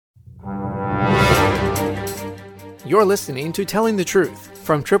You're listening to Telling the Truth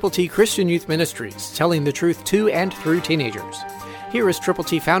from Triple T Christian Youth Ministries, telling the truth to and through teenagers. Here is Triple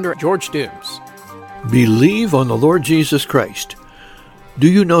T founder George Dooms. Believe on the Lord Jesus Christ. Do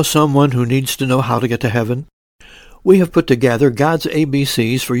you know someone who needs to know how to get to heaven? We have put together God's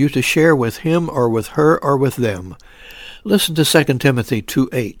ABCs for you to share with him or with her or with them. Listen to 2 Timothy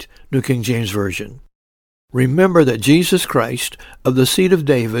 2:8, New King James Version. Remember that Jesus Christ, of the seed of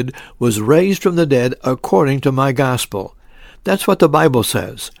David, was raised from the dead according to my gospel. That's what the Bible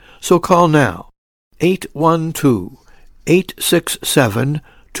says. So call now,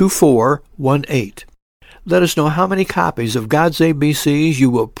 812-867-2418. Let us know how many copies of God's ABCs you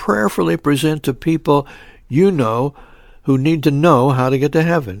will prayerfully present to people you know who need to know how to get to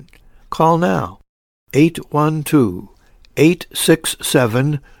heaven. Call now,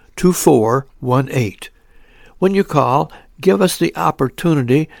 812-867-2418. When you call, give us the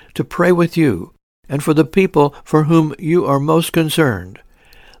opportunity to pray with you and for the people for whom you are most concerned.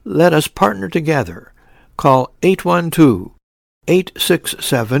 Let us partner together. Call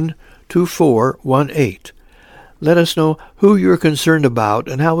 812-867-2418. Let us know who you're concerned about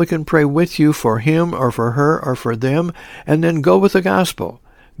and how we can pray with you for him or for her or for them, and then go with the gospel,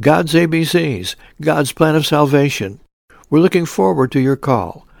 God's ABCs, God's plan of salvation. We're looking forward to your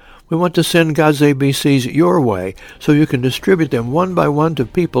call. We want to send God's ABCs your way so you can distribute them one by one to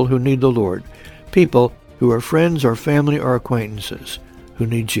people who need the Lord, people who are friends or family or acquaintances who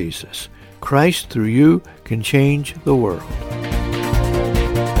need Jesus. Christ, through you, can change the world.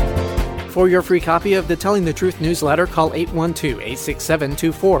 For your free copy of the Telling the Truth newsletter, call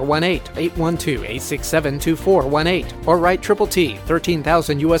 812-867-2418, 812-867-2418, or write Triple T,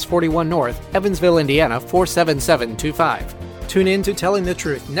 13,000 U.S. 41 North, Evansville, Indiana, 47725. Tune in to Telling the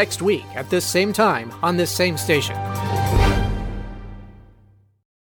Truth next week at this same time on this same station.